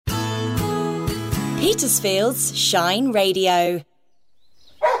Petersfield's Shine Radio.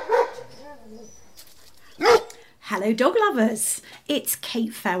 Hello dog lovers, it's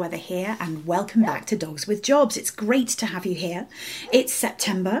Kate Fairweather here and welcome back to Dogs with Jobs. It's great to have you here. It's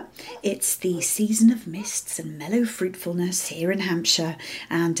September, it's the season of mists and mellow fruitfulness here in Hampshire,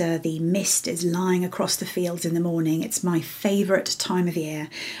 and the mist is lying across the fields in the morning. It's my favourite time of year.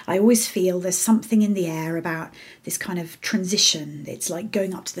 I always feel there's something in the air about this kind of transition. It's like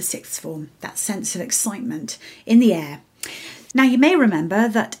going up to the sixth form, that sense of excitement in the air. Now, you may remember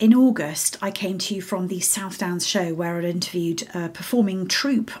that in August I came to you from the South Downs show where I'd interviewed a performing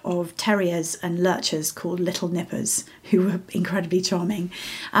troupe of terriers and lurchers called Little Nippers, who were incredibly charming.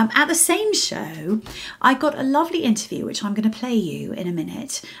 At the same show, I got a lovely interview, which I'm going to play you in a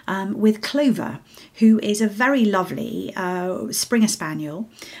minute, with Clover, who is a very lovely Springer Spaniel,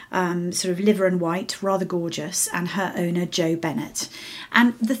 sort of liver and white, rather gorgeous, and her owner, Joe Bennett.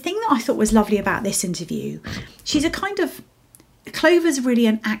 And the thing that I thought was lovely about this interview, she's a kind of... Clover's really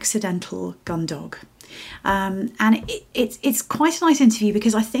an accidental gun dog. And it's quite a nice interview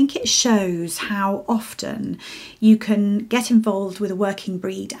because I think it shows how often you can get involved with a working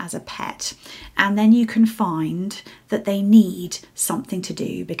breed as a pet, and then you can find that they need something to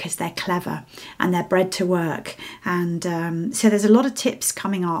do because they're clever and they're bred to work. And so there's a lot of tips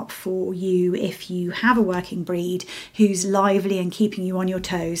coming up for you if you have a working breed who's lively and keeping you on your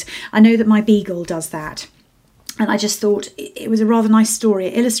toes. I know that my beagle does that. And I just thought it was a rather nice story.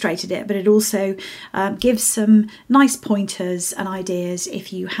 It illustrated it, but it also gives some nice pointers and ideas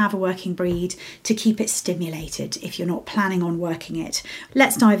if you have a working breed to keep it stimulated if you're not planning on working it.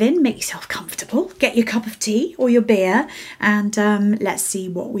 Let's dive in, make yourself comfortable, get your cup of tea or your beer, and let's see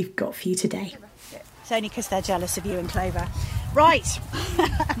what we've got for you today. It's only because they're jealous of you and Clover. Right.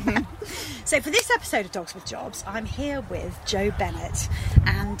 So for this episode of Dogs with Jobs, I'm here with Joe Bennett,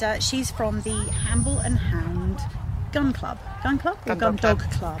 and she's from the Hamble and Hound Gun Club. Gun Club? Or Gun Dog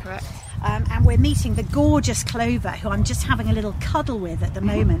Club. Correct. And we're meeting the gorgeous Clover, who I'm just having a little cuddle with at the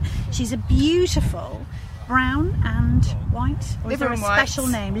moment. She's a beautiful brown and white, or liver is there a special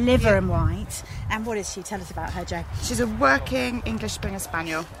name? Liver and white. And what is she? Tell us about her, Joe. She's a working English Springer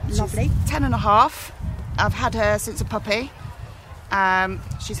Spaniel. Lovely. She's 10 and a half. I've had her since a puppy.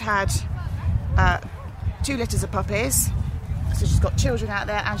 She's had 2 litters of puppies, so she's got children out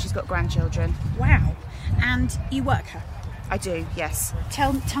there and she's got grandchildren. Wow. And you work her? I do, yes.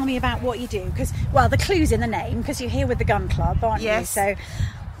 Tell me about what you do, because, well, the clue's in the name, because you're here with the gun club, aren't you? So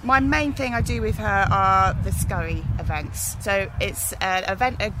my main thing I do with her are the scurry events. So it's an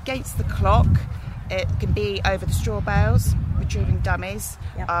event against the clock. It can be over the straw bales, retrieving dummies,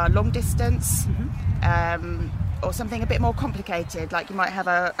 long distance, or something a bit more complicated, like you might have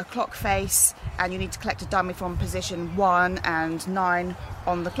a clock face and you need to collect a dummy from position 1 and 9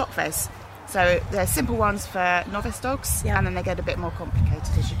 on the clock face. So they're simple ones for novice dogs, and then they get a bit more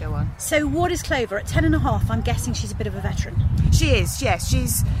complicated as you go on. So what is Clover? At 10 and a half, I'm guessing she's a bit of a veteran. She is, yes.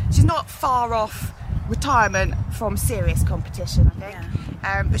 She's not far off retirement from serious competition, I think.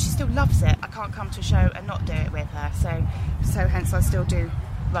 Yeah. But she still loves it. I can't come to a show and not do it with her. So hence I still do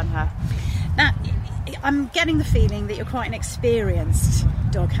run her. Now, I'm getting the feeling that you're quite an experienced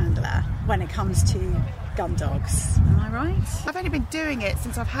dog handler when it comes to gun dogs. Am I right? I've only been doing it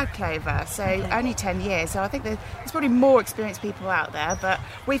since I've had Clover, so only 10 years. So I think there's probably more experienced people out there, but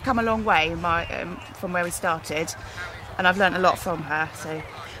we've come a long way from where we started, and I've learnt a lot from her. So.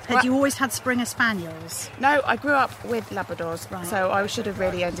 Had you always had Springer Spaniels? No, I grew up with Labradors, so I should have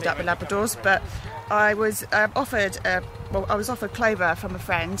really ended up with Labradors, but I was offered Clover from a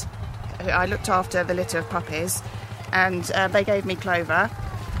friend. I looked after the litter of puppies, and they gave me Clover.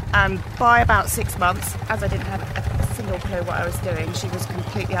 And by about 6 months, as I didn't have a single clue what I was doing, she was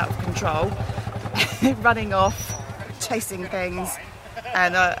completely out of control, running off, chasing things,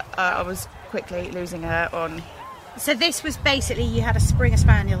 and I was quickly losing her on. So this was basically, you had a Springer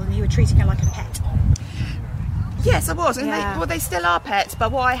Spaniel and you were treating her like a pet? Yes, I was. And they still are pets,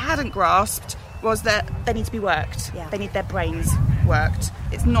 but what I hadn't grasped was that they need to be worked. Yeah. They need their brains worked.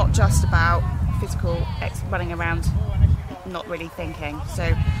 It's not just about physical running around not really thinking. So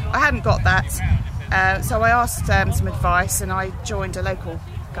I hadn't got that. So I asked some advice, and I joined a local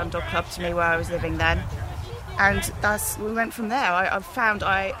gun dog club to me where I was living then. And we went from there. I found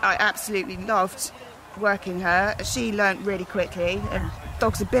I absolutely loved working her. She learnt really quickly.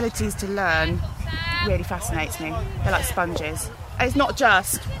 Dogs' abilities to learn really fascinates me. They're like sponges. And it's not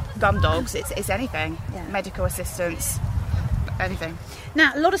just gun dogs, it's anything. Medical assistance, anything.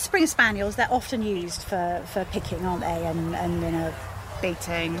 Now, a lot of Springer Spaniels, they're often used for picking, aren't they? And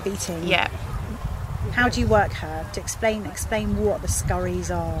beating. Yeah. How do you work her? To explain what the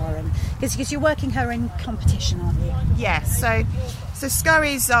scurries are, and because you're working her in competition, aren't you? Yes. So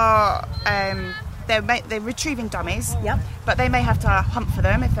scurries are they're retrieving dummies. Yep. But they may have to hunt for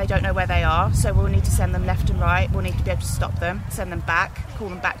them if they don't know where they are. So we'll need to send them left and right. We'll need to be able to stop them, send them back, call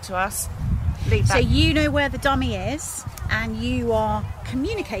them back to us. So you know where the dummy is, and you are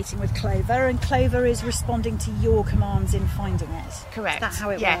communicating with Clover, and Clover is responding to your commands in finding it. Correct. Is that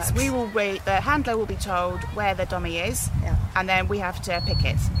how it yes, works? the handler will be told where the dummy is, yeah. and then we have to pick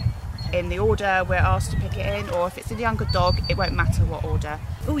it in the order we're asked to pick it in, or if it's a younger dog, it won't matter what order.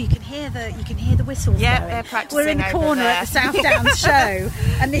 Oh, you can hear the whistles. Yeah, going. they're practicing. We're in the corner at the South Downs show,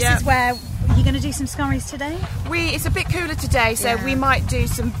 and this is where you're going to do some scurries today. It's a bit cooler today, so we might do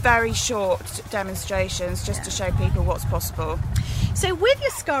some very short demonstrations just to show people what's possible. So with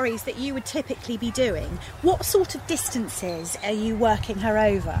your scurries that you would typically be doing, what sort of distances are you working her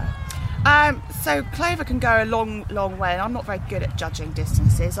over? So Clover can go a long way, and I'm not very good at judging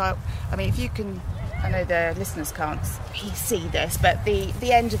distances. I mean, if you can, I know the listeners can't see this, but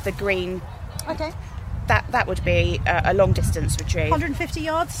the end of the green, okay, that would be a long distance retrieve. 150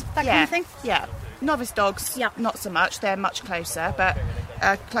 yards, that kind of thing? Yeah. Novice dogs, not so much. They're much closer, but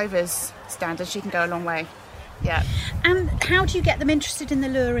Clover's standard, she can go a long way. Yeah. And how do you get them interested in the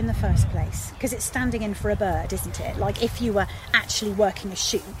lure in the first place? Because it's standing in for a bird, isn't it? Like if you were actually working a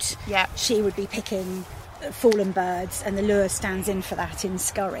shoot, she would be picking fallen birds, and the lure stands in for that in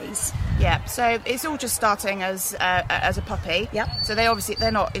scurries. Yeah, so it's all just starting as a puppy. Yep. So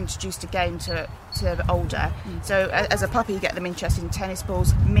they're not introduced to game to older. So as a puppy, you get them interested in tennis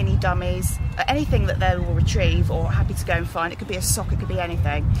balls, mini dummies, anything that they will retrieve or happy to go and find. It could be a sock, it could be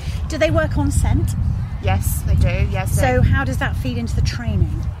anything. Do they work on scent? Yes, they do. Yes. So how does that feed into the training?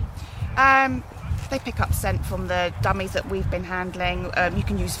 They pick up scent from the dummies that we've been handling. You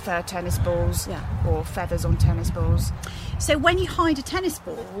can use fur tennis balls or feathers on tennis balls. So when you hide a tennis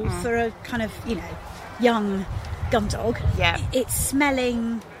ball for a kind of, young gun dog, it's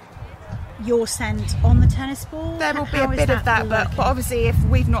smelling your scent on the tennis ball? There will be a bit of that, but obviously if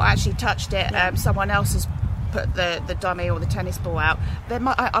we've not actually touched it, someone else has put the dummy or the tennis ball out.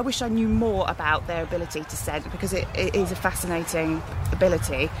 I wish I knew more about their ability to scent, because it is a fascinating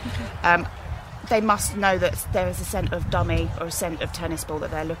ability. Okay. They must know that there is a scent of dummy or a scent of tennis ball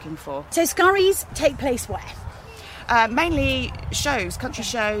that they're looking for. So scurries take place where? Mainly shows, country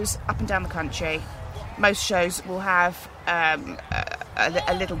shows up and down the country. Most shows will have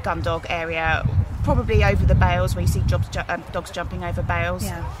a little gun dog area, probably over the bales where you see dogs jumping over bales.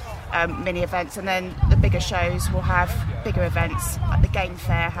 Yeah. Mini events, and then the bigger shows will have bigger events. Like the game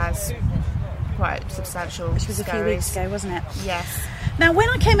fair has quite substantial, which was a few weeks ago, wasn't it? Yes. Now, when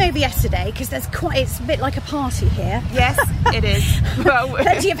I came over yesterday, because it's a bit like a party here. Yes, it is.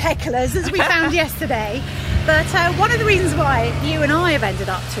 Plenty of hecklers, as we found yesterday. But one of the reasons why you and I have ended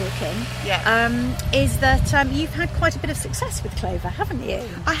up talking is that you've had quite a bit of success with Clover, haven't you?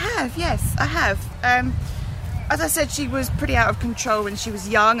 I have, yes, I have. As I said, she was pretty out of control when she was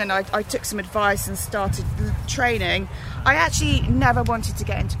young, and I took some advice and started training. I actually never wanted to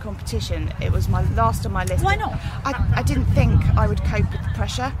get into competition. It was my last on my list. Why not? I didn't think I would cope with the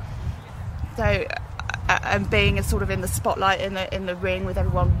pressure. So, and being sort of in the spotlight in the ring with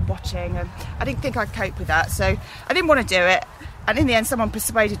everyone watching, and I didn't think I'd cope with that. So I didn't want to do it. And in the end, someone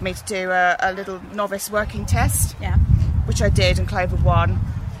persuaded me to do a little novice working test, which I did, and Clover won.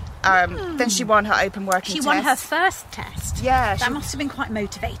 Then she won her open working test. She won her first test. Yeah. That must have been quite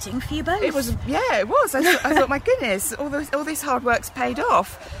motivating for you both. It was, it was. I thought, my goodness, all this hard work's paid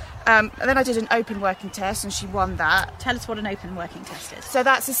off. And then I did an open working test, and she won that. Tell us what an open working test is. So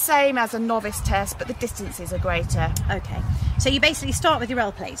that's the same as a novice test, but the distances are greater. Okay. So you basically start with your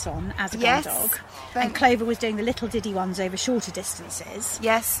L plates on as a gun dog, and Clover was doing the little diddy ones over shorter distances.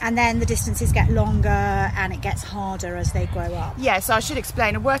 Yes. And then the distances get longer and it gets harder as they grow up. Yeah, so I should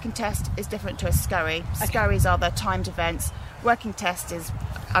explain, a working test is different to a scurry. Okay. Scurries are the timed events. Working test is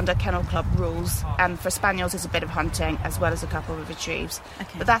under Kennel Club rules, and for spaniels is a bit of hunting as well as a couple of retrieves.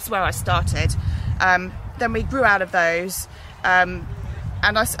 Okay. But that's where I started. Then we grew out of those, and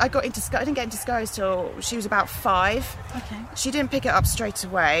I got into I didn't get into scurries till she was about 5. Okay. She didn't pick it up straight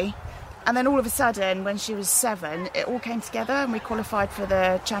away, and then all of a sudden, when she was 7, it all came together, and we qualified for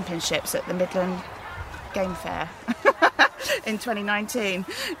the championships at the Midland Game Fair in 2019.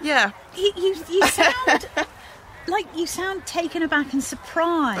 Yeah. You sound like you sound taken aback and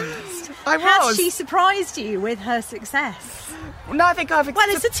surprised. I was. Has she surprised you with her success? No, I think I've... Well,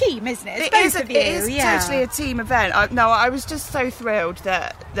 it's a team, isn't it? It is totally a team event. I was just so thrilled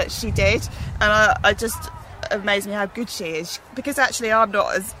that she did, and I just amazed me how good she is, because actually I'm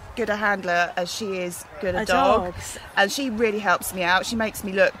not good a handler as she is good a A dog. dog. And she really helps me out. She makes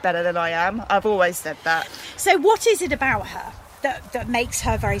me look better than I am. I've always said that. So what is it about her that makes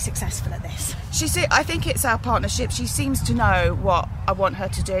her very successful at this? I think it's our partnership. She seems to know what I want her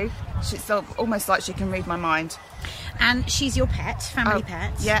to do. It's almost like she can read my mind. And she's your pet, family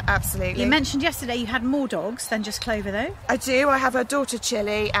pet. Yeah, absolutely. You mentioned yesterday you had more dogs than just Clover, though. I do. I have her daughter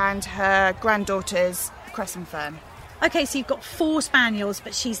Chili and her granddaughter's Crescent Fern. Okay, so you've got 4 spaniels,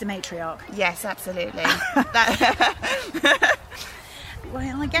 but she's the matriarch. Yes, absolutely.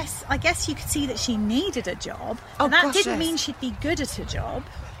 Well, I guess you could see that she needed a job. Oh, and that gosh, didn't yes. mean she'd be good at a job.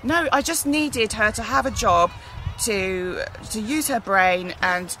 No, I just needed her to have a job, to use her brain,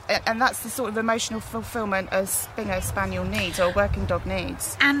 and that's the sort of emotional fulfilment a Springer Spaniel needs, or a working dog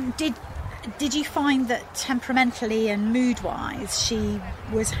needs. And did you find that temperamentally and mood-wise she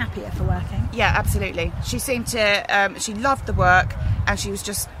was happier for working? Yeah, absolutely. She seemed to, she loved the work, and she was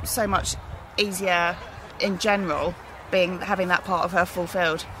just so much easier in general having that part of her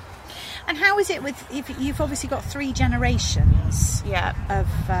fulfilled. And how is it if you've obviously got 3 generations Yeah. of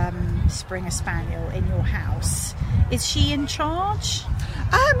Springer Spaniel in your house? Is she in charge?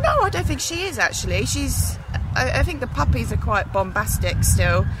 No, I don't think she is actually. I think the puppies are quite bombastic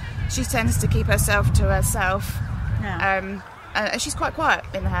still. She tends to keep herself to herself. Yeah. And she's quite quiet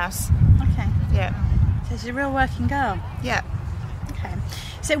in the house. Okay. Yeah. So she's a real working girl. Yeah. Okay.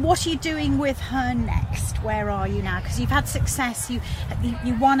 So what are you doing with her next? Where are you now? Because you've had success. You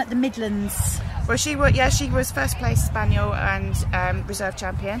won at the Midlands. Well, she was first place spaniel and reserve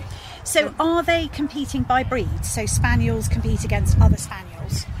champion. So are they competing by breed? So spaniels compete against other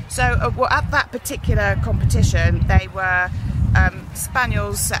spaniels? So at that particular competition, they were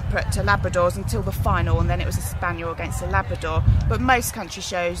spaniels separate to Labradors until the final, and then it was a spaniel against a Labrador. But most country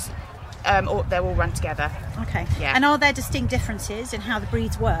shows, they're all run together. Okay. Yeah. And are there distinct differences in how the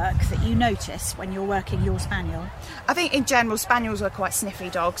breeds work that you notice when you're working your spaniel? I think in general spaniels are quite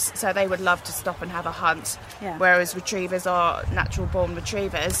sniffy dogs, so they would love to stop and have a hunt, Yeah. whereas retrievers are natural born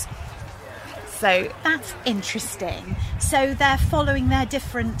retrievers. So That's interesting. So they're following their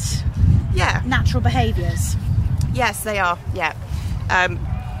different yeah, natural behaviours. yes they are. Yeah.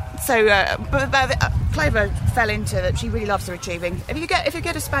 But Clover fell into that. She really loves the retrieving. If you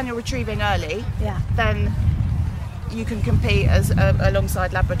get a spaniel retrieving early, Yeah. then you can compete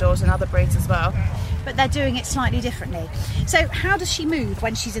alongside Labradors and other breeds as well. But they're doing it slightly differently. So how does she move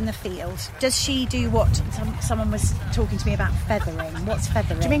when she's in the field? Does she do what someone was talking to me about feathering? What's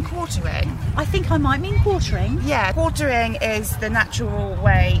feathering? Do you mean quartering? I think I might mean quartering. Yeah, quartering is the natural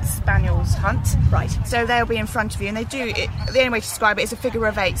way spaniels hunt. Right. So they'll be in front of you, and they do it. The only way to describe it is a figure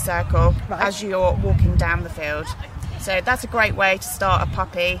of 8 circle Right. as you're walking down the field. So that's a great way to start a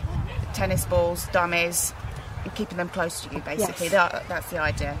puppy. Tennis balls, dummies, and keeping them close to you. Basically, Yes. that's the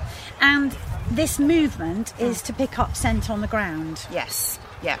idea. And this movement is to pick up scent on the ground. Yes.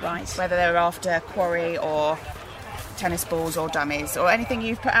 Yeah. Right. Whether they're after quarry or tennis balls or dummies or anything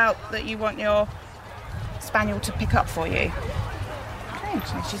you've put out that you want your spaniel to pick up for you.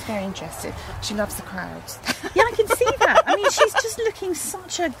 She's very interested. She loves the crowds. Yeah, I can see that. I mean, she's just looking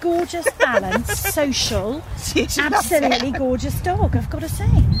such a gorgeous, balanced, social, She loves absolutely it. gorgeous dog, I've got to say.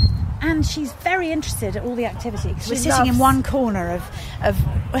 And she's very interested at all the activity because we're She sitting in loves- one corner of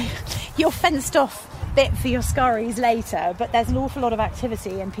your fenced off bit for your scurries later, but there's an awful lot of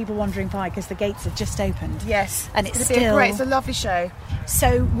activity and people wandering by because the gates have just opened. Yes. And it's It'll be still- great. It's a lovely show.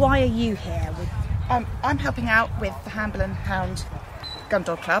 So why are you here? I'm helping out with the Hamble and Hound Gun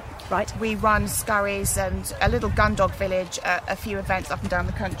Dog Club. Right. We run scurries and a little gun dog village at a few events up and down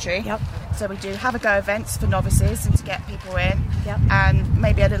the country. Yep. So we do have a go events for novices and to get people in. Yep. And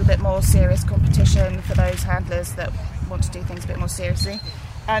maybe a little bit more serious competition for those handlers that want to do things a bit more seriously.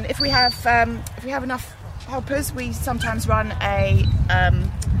 And if we have enough helpers, we sometimes run a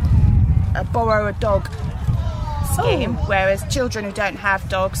borrow a dog scheme, Oh. whereas children who don't have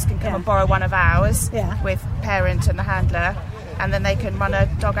dogs can come Yeah. and borrow one of ours Yeah. with parent and the handler, and then they can run a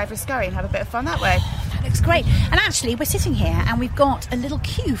dog over a scurry and have a bit of fun that way. That looks great. And actually, we're sitting here and we've got a little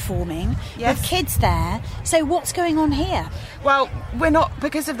queue forming Yes. with kids there. So what's going on here? Well, we're not,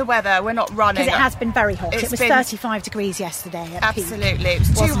 because of the weather, we're not running. Because it has been very hot. It's It was been- 35 degrees yesterday at peak. Absolutely, it was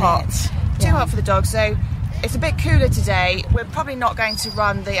too Wasn't hot. it? Too Yeah. hot for the dogs. So it's a bit cooler today. We're probably not going to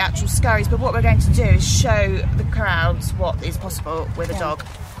run the actual scurries, but what we're going to do is show the crowds what is possible with a Yeah. dog.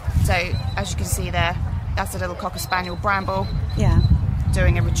 So as you can see there, that's a little Cocker Spaniel Bramble Yeah.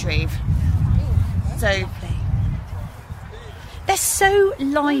 doing a retrieve. So They're so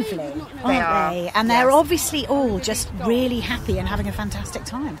lively, aren't they? And they're obviously all just really happy and having a fantastic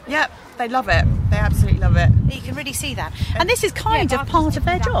time. Yep, they love it. They absolutely love it. You can really see that. And this is kind of part of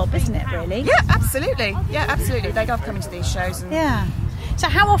their job, isn't it, really? Yeah, absolutely. Yeah, absolutely. They love coming to these shows. And yeah. So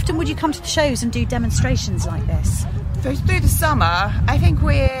how often would you come to the shows and do demonstrations like this? Through the summer, I think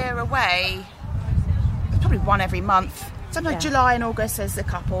we're away probably one every month. Sometimes July and August there's a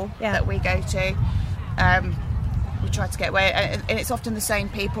couple that we go to. We try to get away, and it's often the same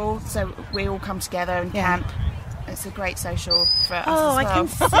people, so we all come together and camp. It's a great social for us as well. I can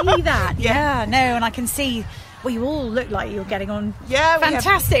see that. No, and I can see. Well, you all look like you're getting on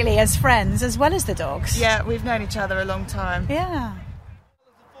fantastically as friends, as well as the dogs. Yeah, we've known each other a long time. Yeah. And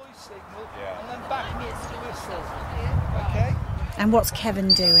then back me to whistle. Okay. And what's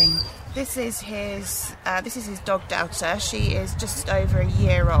Kevin doing? This is his dog Delta. She is just over a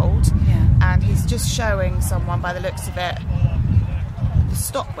year old, and he's just showing someone, by the looks of it, the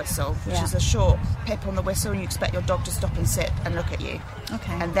stop whistle, which is a short pip on the whistle, and you expect your dog to stop and sit and look at you.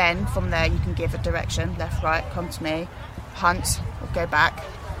 Okay. And then from there you can give a direction, left, right, come to me, hunt, or go back.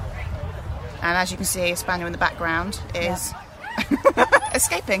 And as you can see, a spaniel in the background is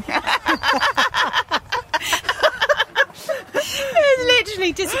escaping. It's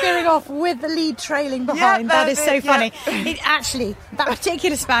literally disappearing off with the lead trailing behind. That is so funny. It actually, that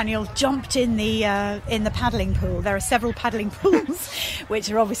particular spaniel jumped in the paddling pool. There are several paddling pools,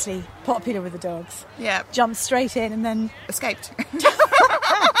 which are obviously popular with the dogs. Yeah. Jumped straight in and then escaped.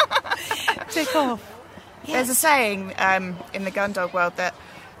 Took off. Yes. There's a saying in the gun dog world that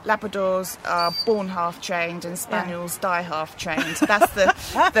Labradors are born half trained and Spaniels die half trained. That's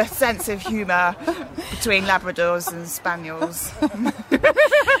the sense of humour between Labradors and Spaniels.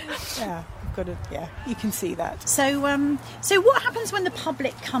 You can see that. So what happens when the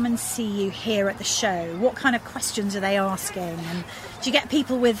public come and see you here at the show? What kind of questions are they asking? And do you get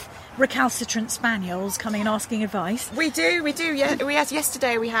people with recalcitrant spaniels coming and asking advice? We do. Yeah,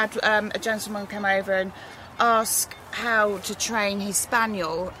 yesterday we had a gentleman come over and ask how to train his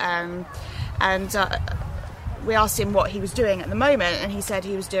spaniel, and we asked him what he was doing at the moment, and he said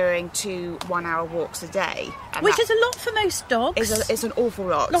he was doing 2 one-hour walks a day, which is a lot for most dogs. It's an awful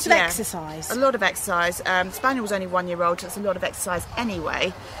lot. A lot of exercise. A lot of exercise. Spaniel was only 1 year old, so it's a lot of exercise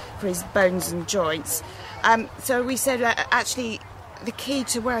anyway for his bones and joints. So we said actually the key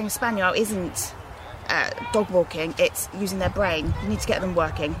to wearing a spaniel isn't dog walking, it's using their brain. You need to get them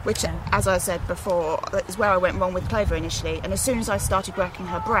working, which, as I said before, is where I went wrong with Clover initially. And as soon as I started working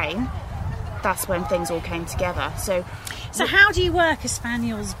her brain, that's when things all came together. So how do you work a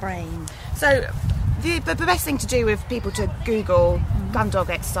spaniel's brain? So the best thing to do with people to Google gun dog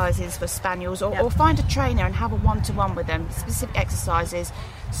exercises for spaniels, or find a trainer and have a one-to-one with them, specific exercises.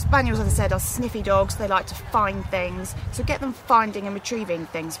 Spaniels, as I said, are sniffy dogs. They like to find things, so get them finding and retrieving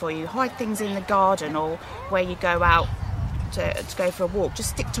things for you. Hide things in the garden or where you go out to go for a walk.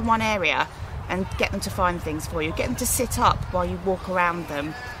 Just stick to one area and get them to find things for you. Get them to sit up while you walk around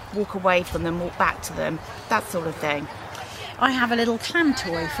them, walk away from them, walk back to them, that sort of thing. I have a little clam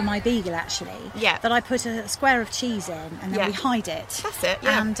toy for my beagle, actually, that I put a square of cheese in and then we hide it. That's it,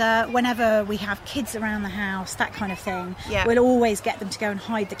 And whenever we have kids around the house, that kind of thing, we'll always get them to go and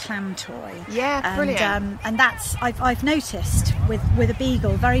hide the clam toy. Yeah, brilliant. And that's, I've noticed with a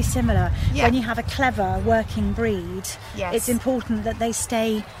beagle, very similar. When you have a clever working breed, it's important that they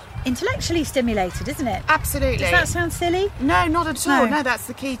stay intellectually stimulated, isn't it? Absolutely. Does that sound silly? No, not at all. No, that's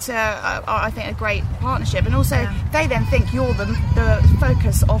the key to, I think, a great partnership. And also, they then think you're the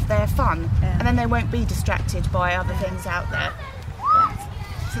focus of their fun, and then they won't be distracted by other things out there.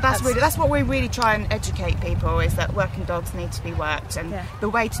 So that's what we really try and educate people, is that working dogs need to be worked, and the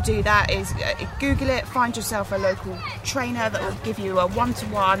way to do that is Google it, find yourself a local trainer that will give you a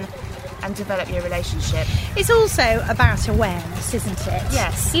one-to-one and develop your relationship. It's also about awareness, isn't it?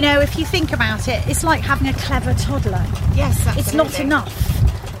 Yes. You know, if you think about it, it's like having a clever toddler. Yes, absolutely. It's not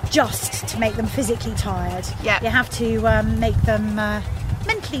enough just to make them physically tired. Yeah. You have to make them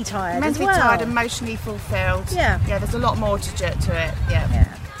mentally tired as well. Tired, emotionally fulfilled. Yeah. Yeah, there's a lot more to it.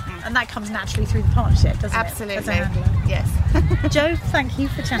 Yeah. And that comes naturally through the partnership, doesn't it? Absolutely. Yes. Jo, thank you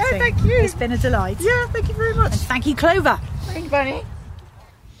for chatting. No, thank you. It's been a delight. Yeah, thank you very much. And thank you, Clover. Thank you, Bunny.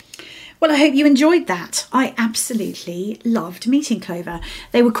 Well, I hope you enjoyed that. I absolutely loved meeting Clover.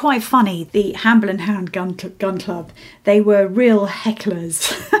 They were quite funny, the Hamble and Hound Gun Club. They were real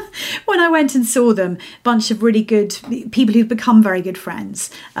hecklers. When I went and saw them, a bunch of really good people who've become very good friends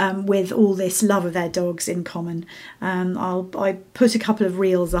with all this love of their dogs in common. I put a couple of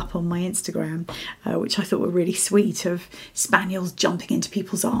reels up on my Instagram, which I thought were really sweet, of spaniels jumping into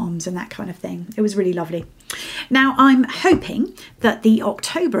people's arms and that kind of thing. It was really lovely. Now, I'm hoping that the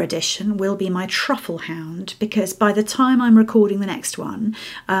October edition will be my truffle hound, because by the time I'm recording the next one,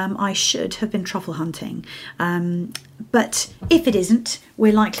 I should have been truffle hunting. But if it isn't,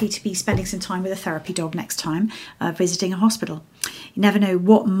 we're likely to be spending some time with a therapy dog next time, visiting a hospital. You never know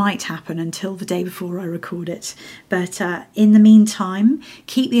what might happen until the day before I record it. But in the meantime,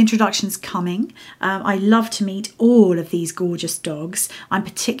 keep the introductions coming. I love to meet all of these gorgeous dogs. I'm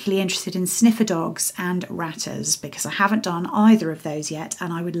particularly interested in sniffer dogs and ratters, because I haven't done either of those yet,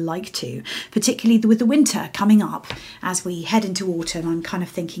 and I would like to, particularly with the winter coming up. As we head into autumn, I'm kind of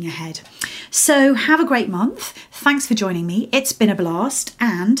thinking ahead. So have a great month. Thanks for joining me. It's been a blast,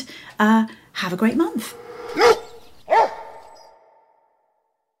 and have a great month.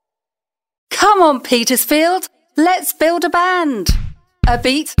 Come on, Petersfield, let's build a band. A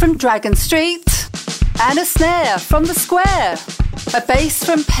beat from Dragon Street, and a snare from the Square. A bass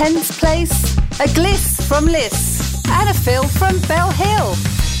from Penn's Place, a gliss from Liss, and a fill from Bell Hill.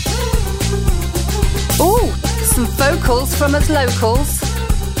 Ooh, some vocals from us locals,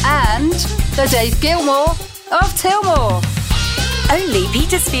 and the Dave Gilmore of Tilmore. Only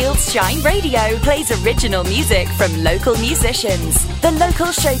Petersfield's Shine Radio plays original music from local musicians. The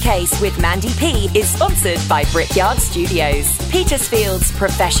Local Showcase with Mandy P is sponsored by Brickyard Studios, Petersfield's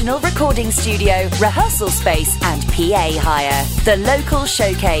professional recording studio, rehearsal space and PA hire. The Local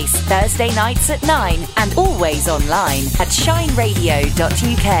Showcase, Thursday nights at 9 and always online at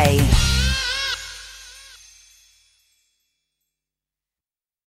shineradio.uk.